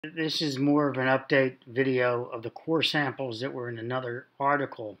This is more of an update video of the core samples that were in another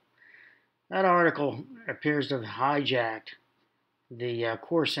article. That article appears to have hijacked the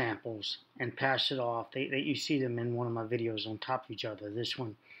core samples and passed it off. You see them in one of my videos on top of each other. This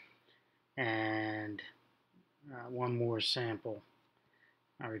one and one more sample.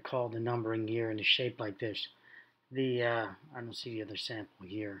 I recall the numbering here and the shape like this. I don't see the other sample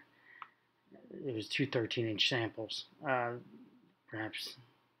here. It was two 13-inch samples. Perhaps.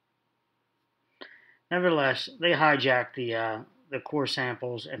 Nevertheless, they hijacked the core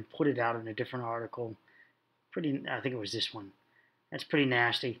samples and put it out in a different article. I think it was this one. That's pretty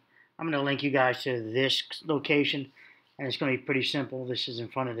nasty. I'm going to link you guys to this location, and it's going to be pretty simple. This is in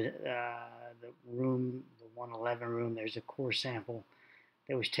front of the room, the 111 room. There's a core sample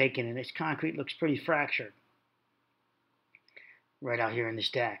that was taken, and its concrete looks pretty fractured right out here in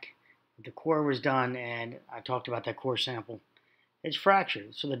this deck. The core was done, and I talked about that core sample. It's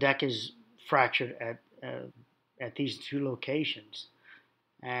fractured, so the deck is fractured at these two locations,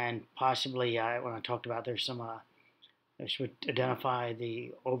 and possibly when I talked about there's some this would identify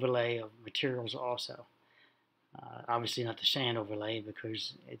the overlay of materials also. Obviously not the sand overlay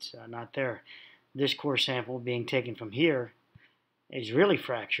because it's not there. This core sample being taken from here is really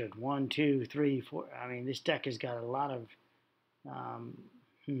fractured. 1, 2, 3, 4. I mean, this deck has got a lot of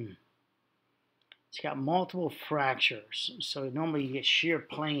it's got multiple fractures. So normally you get shear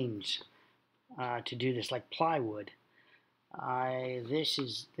planes to do this, like plywood. This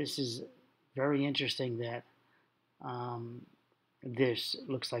is very interesting that this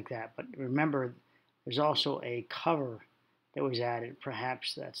looks like that. But remember, there's also a cover that was added.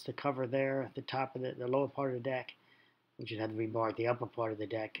 Perhaps that's the cover there at the top of the lower part of the deck, which would have to rebar at the upper part of the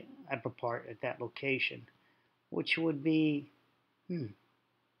deck, upper part at that location, which would be and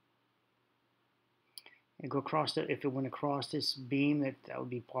go across if it went across this beam, that would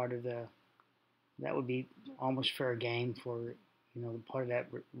be part of that would be almost fair game for part of that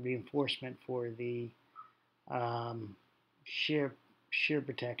reinforcement for the shear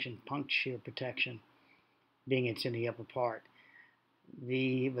protection, punct shear protection, being it's in the upper part.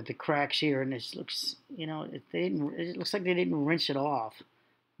 But the cracks here, and this looks, it looks like they didn't rinse it off,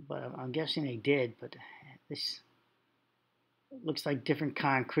 but I'm guessing they did. But this looks like different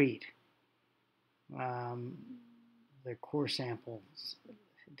concrete. The core samples,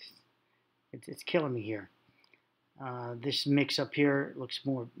 it's killing me here. This mix up here looks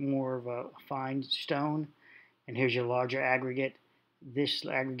more of a fine stone, and here's your larger aggregate. This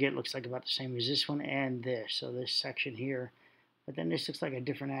aggregate looks like about the same as this one and this. So this section here, but then this looks like a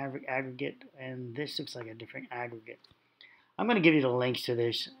different aggregate, and this looks like a different aggregate. I'm going to give you the links to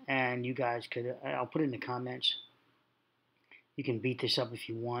this, and you guys could, I'll put it in the comments. You can beat this up if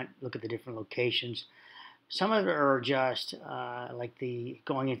you want. Look at the different locations. Some of it are just like the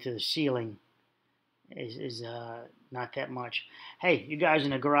going into the ceiling is not that much. Hey, you guys,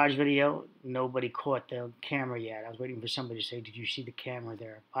 in the garage video, nobody caught the camera yet. I was waiting for somebody to say, did you see the camera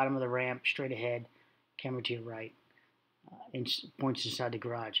there? Bottom of the ramp, straight ahead, camera to your right, points inside the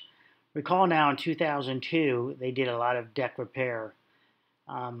garage. Recall now in 2002, they did a lot of deck repair.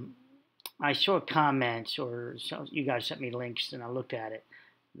 I saw comments, or you guys sent me links, and I looked at it.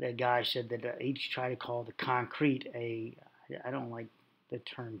 The guy said that each tried to call the concrete I don't like the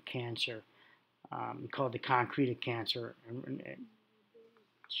term cancer. He called the concrete a cancer. And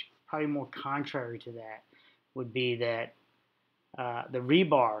it's probably more contrary to that would be that the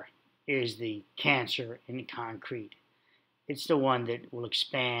rebar is the cancer in concrete. It's the one that will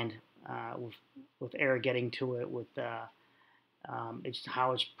expand with air getting to it, with it's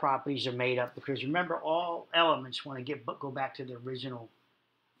how its properties are made up. Because remember, all elements want to go back to the original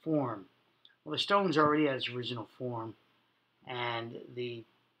form. Well, the stone's already at its original form, and the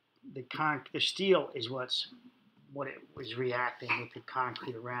steel is what it was reacting with the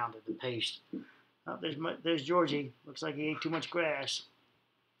concrete around it, the paste. Oh, there's Georgie. Looks like he ate too much grass.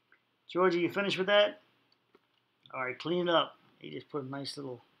 Georgie, you finished with that? All right, clean it up. He just put a nice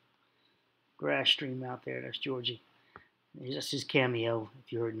little grass stream out there. That's Georgie. That's his cameo,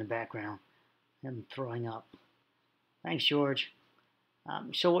 if you heard in the background. Him throwing up. Thanks, George.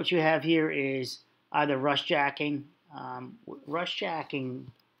 So what you have here is either rust jacking. So I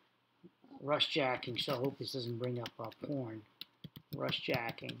hope this doesn't bring up porn. Rust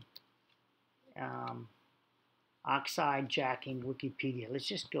jacking. Oxide jacking, Wikipedia. Let's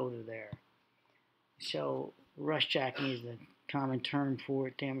just go to there. So rust jacking is the common term for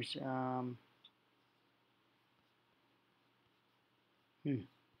it. Damage.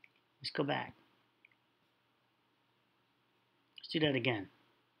 Let's go back. Let's do that again.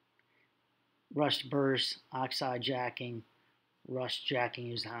 Rust burst, oxide jacking, Rust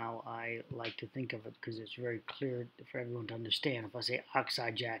jacking is how I like to think of it because it's very clear for everyone to understand. If I say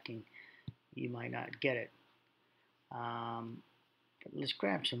oxide jacking, you might not get it. But let's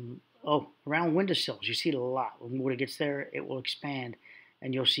grab some. Oh, around windowsills, you see it a lot. When water gets there, it will expand,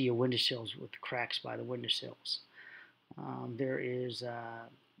 and you'll see your windowsills with cracks by the windowsills. There is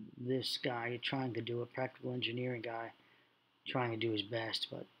this guy trying to do a practical engineering guy trying to do his best,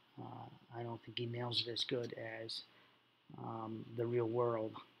 but I don't think he nails it as good as the real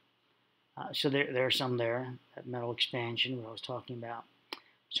world. So there are some there, that metal expansion, what I was talking about.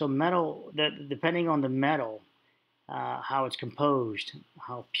 So metal, depending on the metal, how it's composed,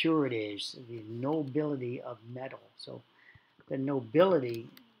 how pure it is, the nobility of metal. So the nobility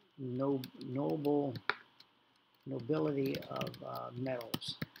of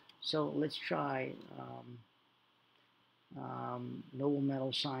metals. So let's try noble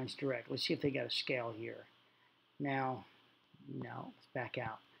metal science direct. Let's see if they got a scale here. Now, no, let's back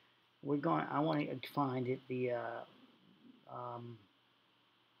out. We're going. I want to find it. I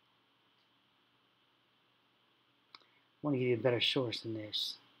want to give you a better source than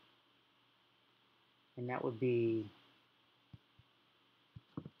this, and that would be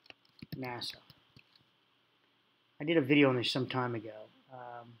NASA. I did a video on this some time ago.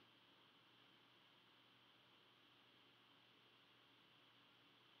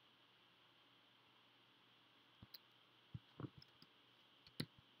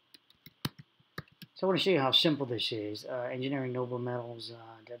 So I want to show you how simple this is. Engineering noble metals.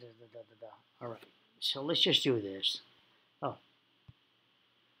 All right. So let's just do this. Oh,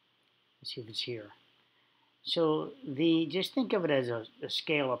 let's see if it's here. So just think of it as a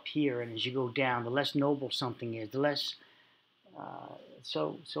scale up here, and as you go down, the less noble something is, the less.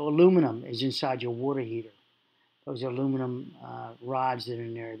 So aluminum is inside your water heater. Those aluminum rods that are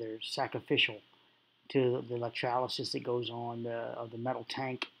in there, they're sacrificial to the electrolysis that goes on of the metal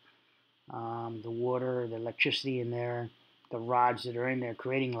tank, the water, the electricity in there, the rods that are in there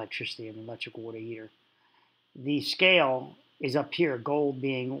creating electricity in the electric water heater. The scale is up here, gold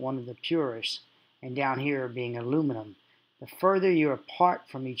being one of the purest, and down here being aluminum. The further you're apart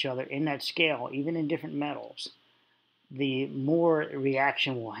from each other in that scale, even in different metals, the more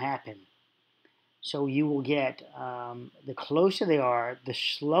reaction will happen. So you will get, the closer they are, the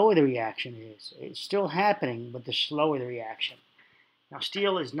slower the reaction is. It's still happening, but the slower the reaction. Now,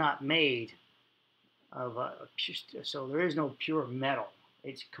 steel is not made of so there is no pure metal.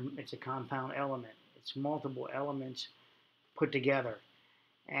 It's a compound element. It's multiple elements put together,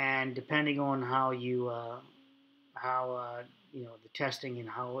 and depending on how you the testing and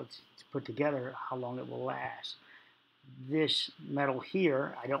how it's put together, how long it will last. This metal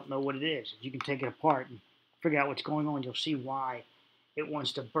here, I don't know what it is. If you can take it apart and figure out what's going on, you'll see why it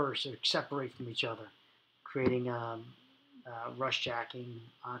wants to burst or separate from each other, creating rust jacking,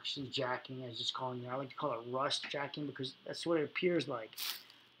 oxygen jacking, as it's called. I like to call it rust jacking because that's what it appears like,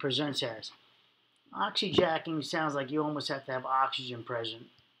 presents as. Oxygen jacking sounds like you almost have to have oxygen present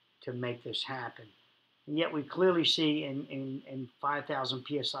to make this happen. And yet we clearly see in 5,000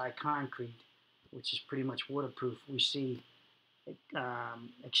 psi concrete, which is pretty much waterproof, we see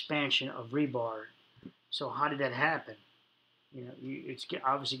expansion of rebar. So how did that happen? It's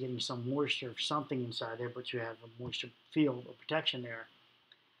obviously getting some moisture, something inside there, but you have a moisture field of protection there.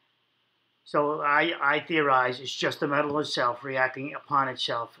 So I theorize it's just the metal itself reacting upon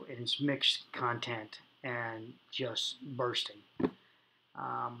itself in its mixed content and just bursting.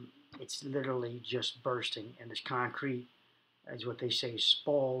 It's literally just bursting, and this concrete, is what they say,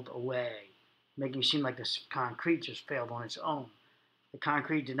 spalled away, making it seem like this concrete just failed on its own. The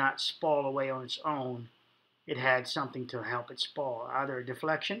concrete did not spall away on its own. It had something to help it spall, either a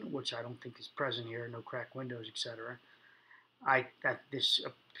deflection, which I don't think is present here, no cracked windows, etc. This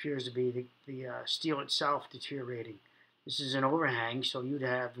appears to be the steel itself deteriorating. This is an overhang, so you'd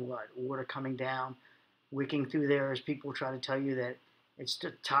have water coming down, wicking through there, as people try to tell you that it's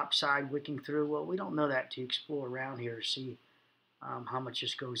the top side wicking through. Well, we don't know that to explore around here to see how much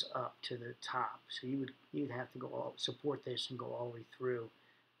this goes up to the top. So you'd have to support this and go all the way through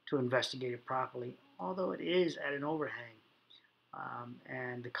to investigate it properly. Although it is at an overhang,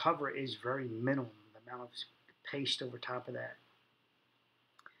 and the cover is very minimal, the amount of paste over top of that.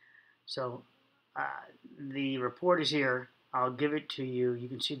 So the report is here. I'll give it to you. You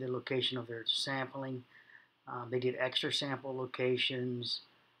can see the location of their sampling. They did extra sample locations.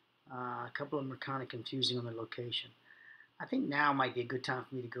 A couple of them are kind of confusing on the location. I think now might be a good time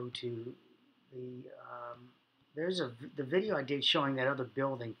for me to go to the video I did showing that other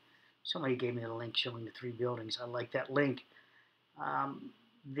building. Somebody gave me the link showing the 3 buildings. I like that link.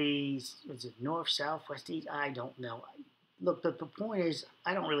 Was it north, south, west, east? I don't know. look, the point is,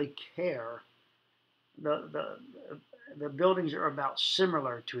 I don't really care. The, the, the buildings are about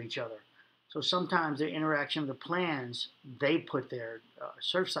similar to each other. So sometimes the interaction of the plans they put there,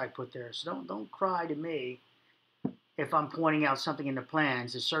 Surfside put there. So don't cry to me if I'm pointing out something in the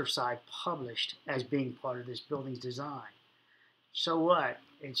plans that Surfside published as being part of this building's design. So what?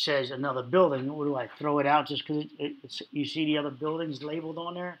 It says another building. What do I throw it out just because you see the other buildings labeled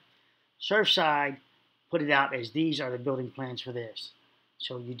on there? Surfside put it out as these are the building plans for this.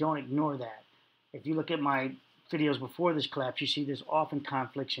 So you don't ignore that. If you look at my videos before this collapse, you see there's often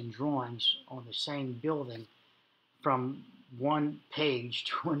conflicts in drawings on the same building from one page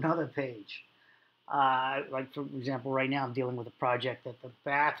to another page. Like, for example, right now I'm dealing with a project that the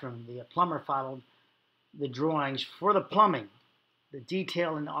bathroom, the plumber followed the drawings for the plumbing. The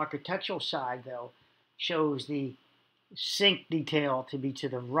detail in the architectural side, though, shows the sink detail to be to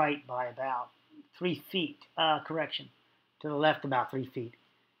the right by about 3 feet. Correction, to the left about 3 feet.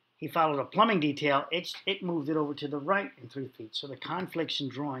 He followed a plumbing detail. It moved it over to the right in 3 feet. So the conflicts in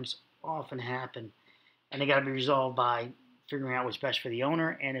drawings often happen, and they got to be resolved by figuring out what's best for the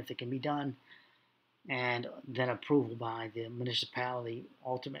owner and if it can be done, and then approval by the municipality.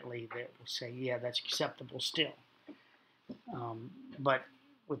 Ultimately, that will say, yeah, that's acceptable still. But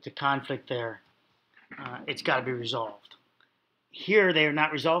with the conflict there, it's got to be resolved. Here, they're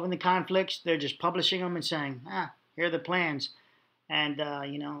not resolving the conflicts. They're just publishing them and saying, here are the plans. And, I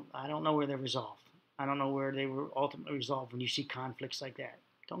don't know where they're resolved. I don't know where they were ultimately resolved when you see conflicts like that.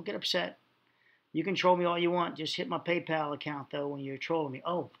 Don't get upset. You can troll me all you want. Just hit my PayPal account, though, when you're trolling me.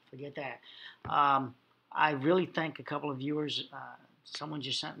 Oh, forget that. I really thank a couple of viewers. Someone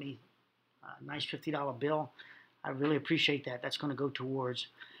just sent me a nice $50 bill. I really appreciate that. That's going to go towards,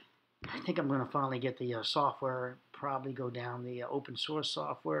 I think I'm going to finally get the software, probably go down the open source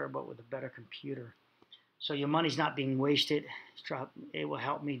software, but with a better computer. So your money's not being wasted. It will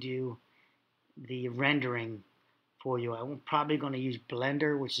help me do the rendering for you. I'm probably going to use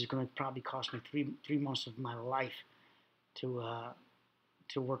Blender, which is going to probably cost me three months of my life to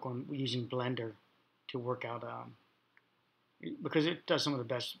work on using Blender to work out, because it does some of the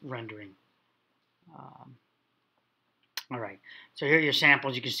best rendering. All right, so here are your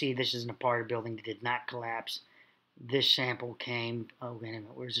samples. You can see this is an apartment building that did not collapse. This sample came, oh, wait a minute,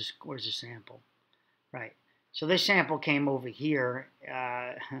 where's the sample? Right, so this sample came over here,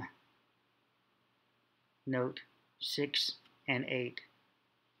 note 6 and 8.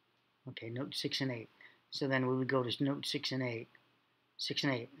 Okay, note 6 and 8. So then we would go to note 6 and 8. 6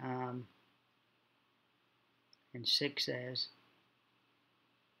 and 8. And 6 says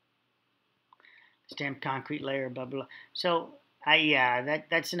stamped concrete layer, blah, blah, blah. So,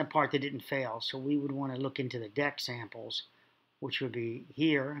 that's in a part that didn't fail. So we would want to look into the deck samples, which would be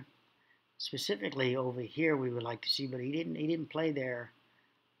here. Specifically over here we would like to see, but he didn't play there.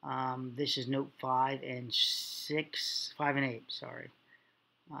 This is note 5 and 6, 5 and 8, sorry.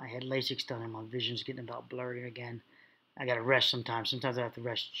 I had LASIK done and my vision's getting about blurry again. I got to rest sometimes. Sometimes I have to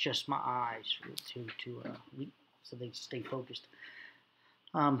rest just my eyes so they stay focused.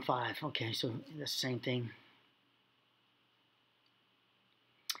 5, okay, so the same thing.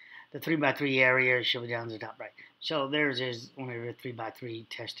 The 3x3 area should be down to the top right. So there's one of the 3x3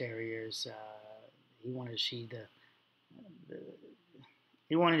 test areas. He wanted to see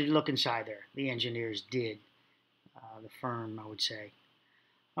he wanted to look inside there. The engineers did, the firm, I would say.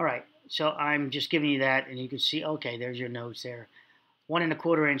 All right, so I'm just giving you that, and you can see, okay, there's your notes there. 1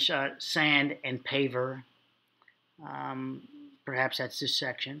 1/4 inch sand and paver. Perhaps that's this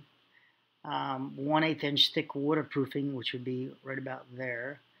section. 1/8 inch thick waterproofing, which would be right about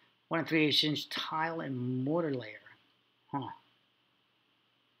there. 1 3/8 inch tile and mortar layer.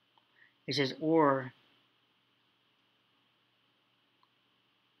 It says, or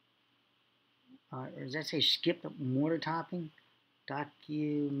does that say skip mortar topping? Not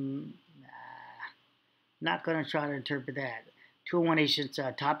going to try to interpret that. 2 1/8 inch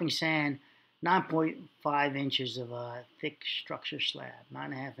topping sand. 9.5 inches of a thick structure slab.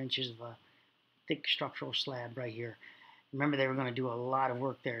 9.5 inches of a thick structural slab right here. Remember, they were going to do a lot of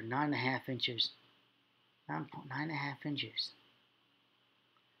work there. 9.5 inches. 9.5 inches.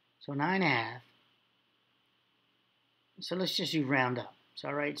 So 9.5. So let's just do round up. So,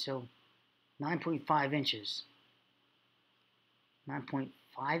 all right, so 9.5 inches.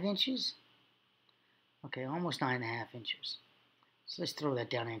 9.5 inches? Okay, almost 9.5 inches. So let's throw that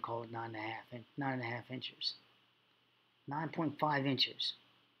down there and call it 9.5 inches. 9.5 inches.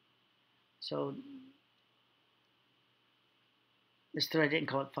 So let's throw it in and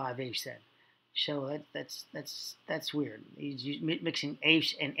call it 5/8 then. So that's weird. He's mixing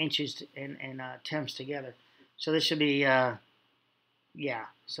eighths and inches and tenths together. So this should be, yeah,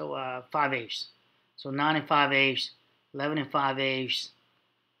 so 5/8. So 9 and 5/8, 11 and 5/8,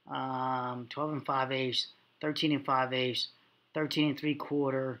 12 and 5/8, 13 and 5/8, 13 and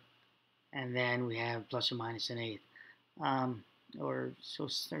 3/4, and then we have plus or minus an eighth. Or so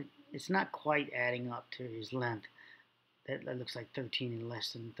it's not quite adding up to his length. That looks like 13 and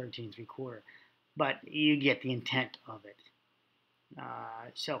less than 13 and 3/4, but you get the intent of it.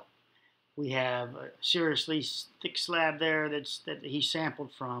 So we have a seriously thick slab there that he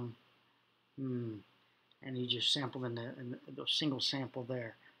sampled from, and he just sampled in the single sample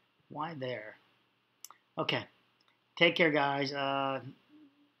there. Why there? Okay, take care, guys,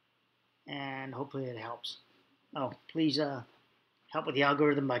 and hopefully it helps. Oh, please help with the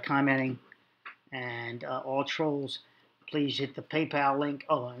algorithm by commenting, and all trolls, please hit the PayPal link.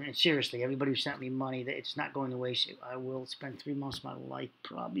 Oh, and seriously, everybody who sent me money, it's not going to waste. I will spend 3 months of my life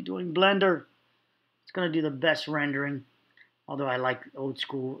probably doing Blender. It's going to do the best rendering, although I like old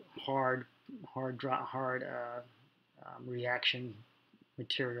school hard reaction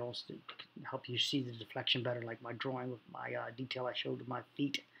materials to help you see the deflection better, like my drawing with my detail I showed with my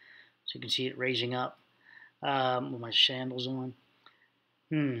feet, so you can see it raising up with my sandals on.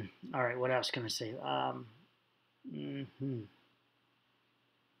 All right, what else can I say? There's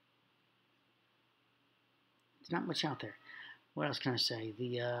not much out there. What else can I say?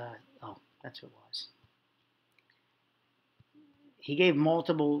 Oh, that's what it was. He gave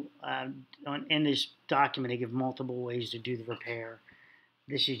multiple, in this document, he gave multiple ways to do the repair.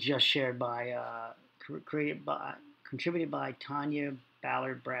 This is just shared by, contributed by Tanya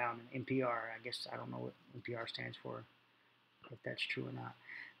Ballard Brown, NPR. I guess, I don't know what NPR stands for, if that's true or not.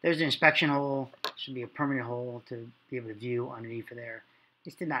 There's an inspection hole. Should be a permanent hole to be able to view underneath of there.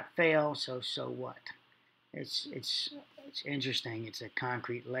 This did not fail, so what? It's interesting. It's a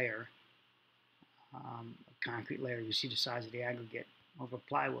concrete layer. You see the size of the aggregate over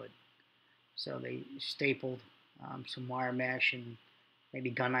plywood. So they stapled some wire mesh and maybe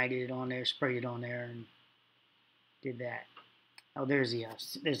gunite it on there, sprayed it on there, and did that. Oh, there's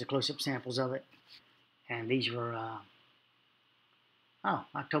the close-up samples of it, and these were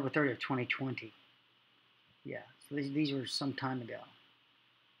October 30th, 2020. Yeah, so these were some time ago.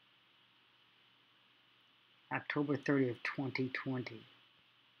 October 30th, 2020.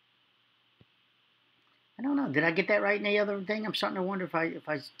 I don't know. Did I get that right in the other thing? I'm starting to wonder if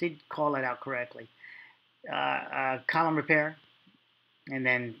I did call that out correctly. Column repair, and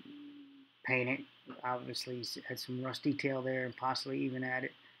then paint it. Obviously, had some rust detail there, and possibly even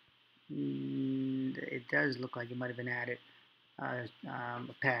added. It does look like it might have been added a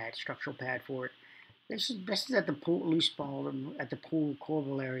pad, structural pad for it. This is at the pool, loose ball at the pool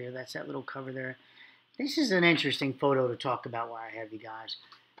corbel area. That's that little cover there. This is an interesting photo to talk about while I have you guys.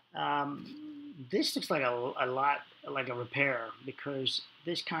 This looks like a lot like a repair, because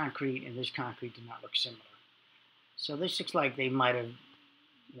this concrete and this concrete do not look similar. So this looks like they might have,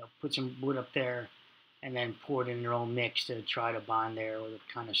 put some wood up there and then poured in their own mix to try to bond there with a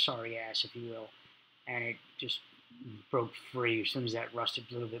kind of sorry ass, if you will, and it just broke free as soon as that rusted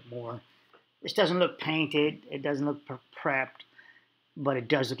a little bit more. This doesn't look painted. It doesn't look prepped, but it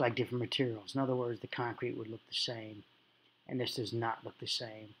does look like different materials. In other words, the concrete would look the same, and this does not look the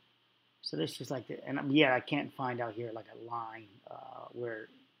same. So this is like and yeah, I can't find out here like a line where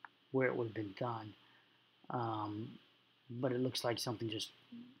it would have been done, but it looks like something just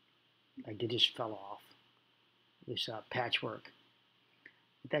like it just fell off. This patchwork.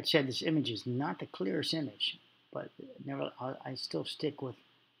 But that said, this image is not the clearest image, but I still stick with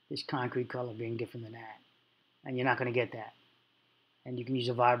this concrete color being different than that, and you're not going to get that. And you can use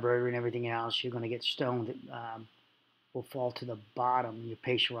a vibrator and everything else. You're going to get stone that will fall to the bottom. You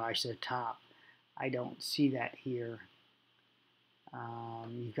pasteurize to the top. I don't see that here.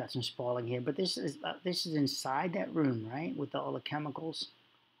 You've got some spalling here, but this is inside that room, right, with all the chemicals.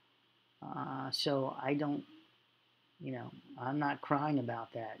 So I don't, I'm not crying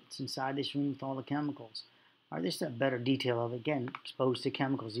about that. It's inside this room with all the chemicals. All right, this is a better detail of it. Again, exposed to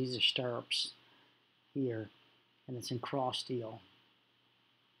chemicals. These are stirrups here, and it's in cross steel.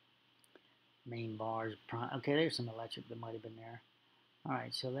 Main bars. Okay, there's some electric that might have been there. All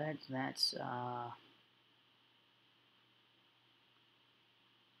right, so that's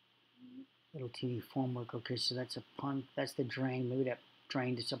little TV formwork. Okay, so that's a pump. That's the drain. Maybe that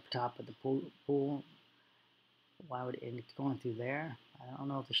drain that's up top of the pool. Why would it's going through there? I don't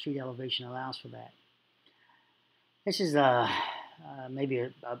know if the street elevation allows for that. This is maybe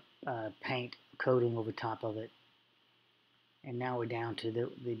a paint coating over top of it. And now we're down to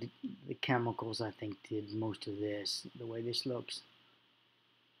the chemicals, I think, did most of this. The way this looks.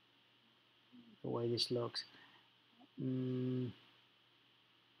 Mm.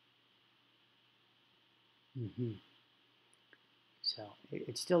 Mm-hmm. So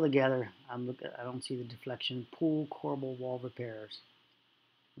it's still together. I don't see the deflection. Pool, corbel, wall repairs.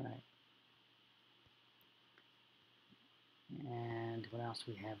 Right. And what else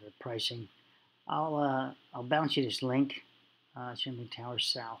we have here? Pricing. I'll bounce you this link. Champlain Tower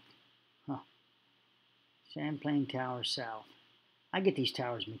South. Huh. Champlain Tower South. I get these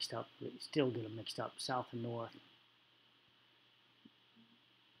towers mixed up. Still get them mixed up. South and north.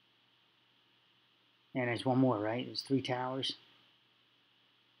 And there's one more, right? There's 3 towers.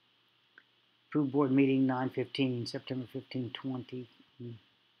 Approved board meeting 9/15, September 15, 20.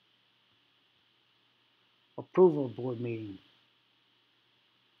 Approval board meeting.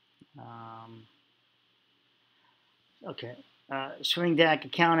 Okay. Swing deck,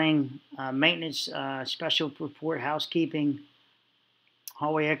 accounting, maintenance, special report, housekeeping,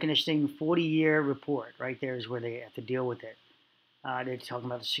 hallway air conditioning, 40-year report. Right there is where they have to deal with it. They're talking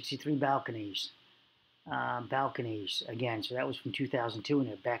about the 63 balconies. Balconies again. So that was from 2002, and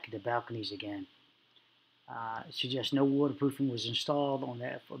they're back at the balconies again. Suggests no waterproofing was installed on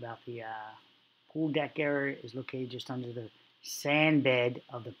that. About the pool deck area is located just under the sand bed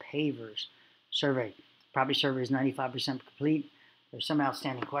of the pavers. Survey. Property survey is 95% complete. There's some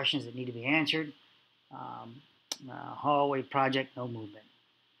outstanding questions that need to be answered. Hallway project, no movement.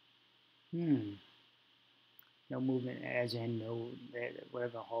 No movement, as in no,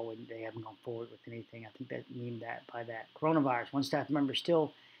 whatever hallway, they haven't gone forward with anything. I think that mean that by that. Coronavirus, one staff member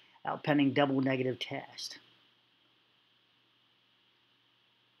still out pending double negative test.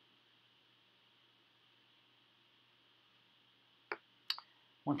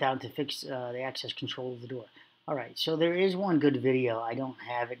 $1,000 to fix the access control of the door. All right, so there is one good video. I don't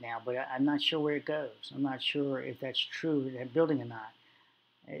have it now, but I'm not sure where it goes. I'm not sure if that's true, that building or not.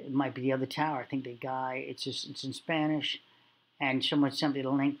 It might be the other tower. I think the guy, it's in Spanish, and someone sent me the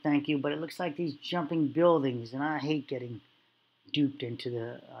link, thank you, but it looks like these jumping buildings, and I hate getting duped into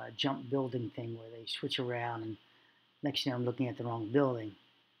the jump building thing where they switch around, and next thing I'm looking at the wrong building.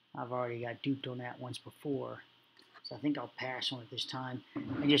 I've already got duped on that once before. So I think I'll pass on it this time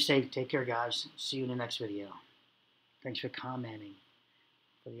and just say, take care, guys. See you in the next video. Thanks for commenting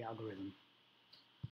for the algorithm.